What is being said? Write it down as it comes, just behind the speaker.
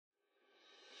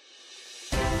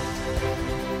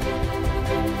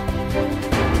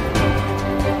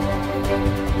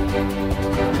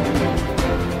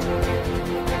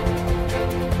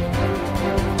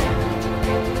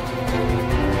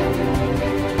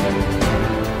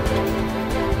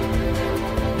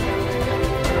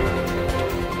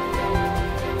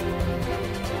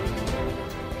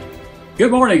Good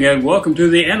morning and welcome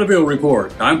to the Annaville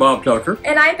Report. I'm Bob Tucker.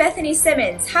 And I'm Bethany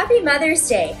Simmons. Happy Mother's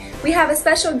Day. We have a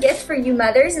special gift for you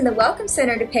mothers in the Welcome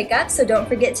Center to pick up, so don't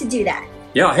forget to do that.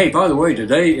 Yeah, hey, by the way,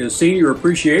 today is Senior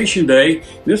Appreciation Day.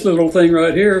 This little thing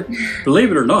right here,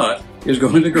 believe it or not, is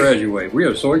going to graduate. We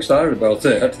are so excited about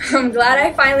that. I'm glad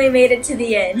I finally made it to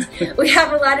the end. We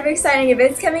have a lot of exciting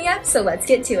events coming up, so let's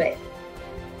get to it.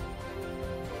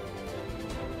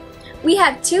 We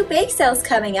have 2 bake sales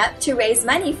coming up to raise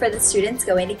money for the students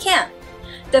going to camp.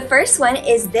 The first one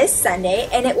is this Sunday,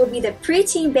 and it will be the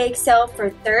preteen bake sale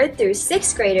for 3rd through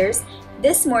 6th graders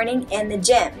this morning in the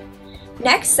gym.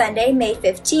 Next Sunday, May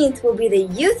 15th, will be the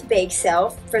youth bake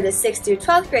sale for the 6th through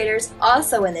 12th graders,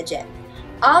 also in the gym.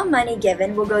 All money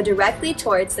given will go directly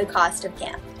towards the cost of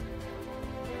camp.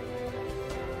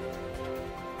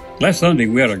 Last Sunday,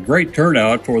 we had a great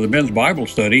turnout for the men's Bible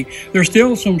study. There's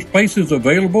still some spaces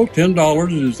available.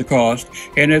 $10 is the cost,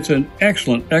 and it's an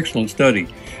excellent study.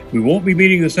 We won't be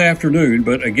meeting this afternoon,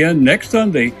 but again, next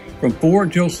Sunday from 4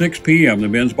 until 6 p.m., the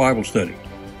men's Bible study.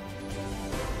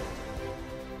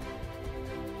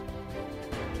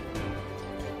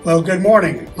 Well, good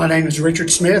morning. My name is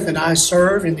Richard Smith, and I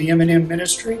serve in the M&M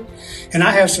ministry, and I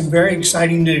have some very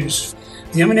exciting news.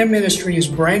 The M&M ministry is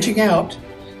branching out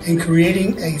and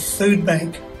creating a food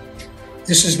bank.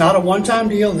 This is not a one-time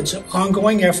deal, it's an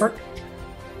ongoing effort.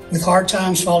 With hard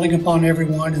times falling upon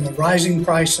everyone and the rising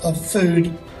price of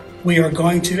food, we are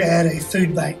going to add a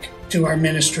food bank to our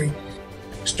ministry.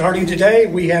 Starting today,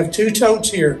 we have 2 totes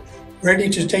here ready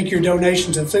to take your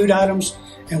donations of food items,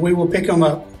 and we will pick them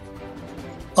up.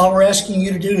 All we're asking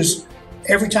you to do is,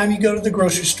 every time you go to the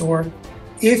grocery store,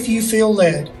 if you feel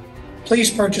led,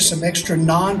 please purchase some extra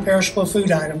non-perishable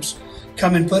food items.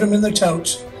 Come and put them in the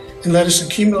totes and let us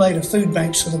accumulate a food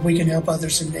bank so that we can help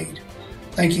others in need.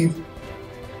 Thank you.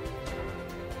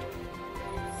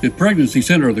 The Pregnancy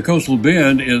Center of the Coastal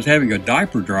Bend is having a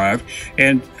diaper drive,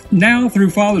 and now through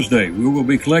Father's Day, we will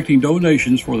be collecting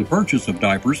donations for the purchase of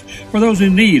diapers for those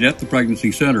in need at the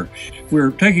Pregnancy Center.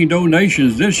 We're taking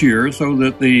donations this year so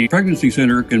that the Pregnancy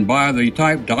Center can buy the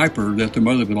type diaper that the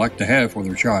mother would like to have for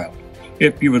their child.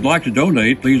 If you would like to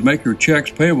donate, please make your checks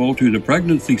payable to the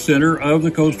Pregnancy Center of the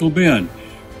Coastal Bend.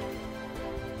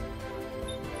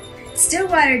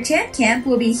 Stillwater Champ Camp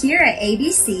will be here at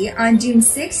ABC on June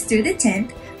 6th through the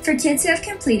 10th for kids who have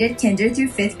completed kinder through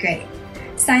 5th grade.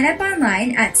 Sign up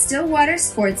online at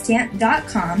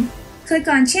stillwatersportscamp.com, click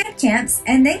on Champ Camps,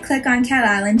 and then click on Cat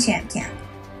Island Champ Camp.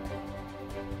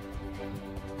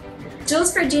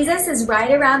 Jewels for Jesus is right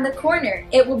around the corner.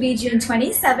 It will be June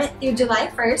 27th through July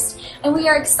 1st, and we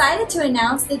are excited to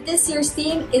announce that this year's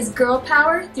theme is Girl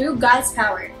Power through God's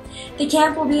Power. The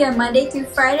camp will be on Monday through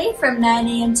Friday from 9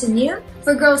 a.m. to noon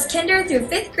for girls kinder through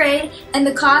 5th grade, and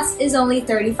the cost is only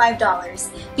 $35.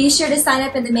 Be sure to sign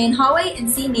up in the main hallway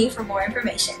and see me for more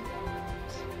information.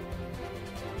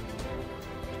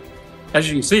 As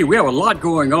you can see, we have a lot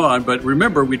going on, but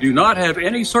remember, we do not have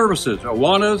any services,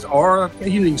 Awanas or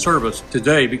evening service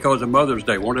today because of Mother's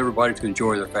Day. We want everybody to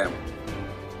enjoy their family.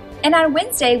 And on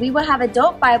Wednesday, we will have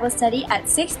adult Bible study at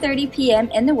 6:30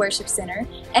 p.m. in the Worship Center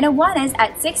and Awanas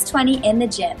at 6:20 in the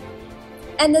gym.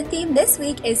 And the theme this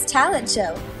week is Talent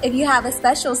Show. If you have a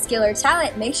special skill or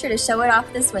talent, make sure to show it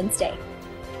off this Wednesday.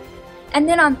 And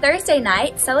then on Thursday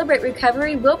night, Celebrate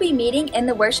Recovery will be meeting in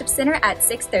the Worship Center at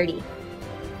 6:30.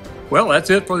 Well, that's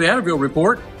it for the Annaville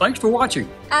Report. Thanks for watching.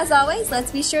 As always, let's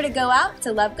be sure to go out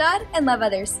to love God and love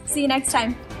others. See you next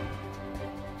time.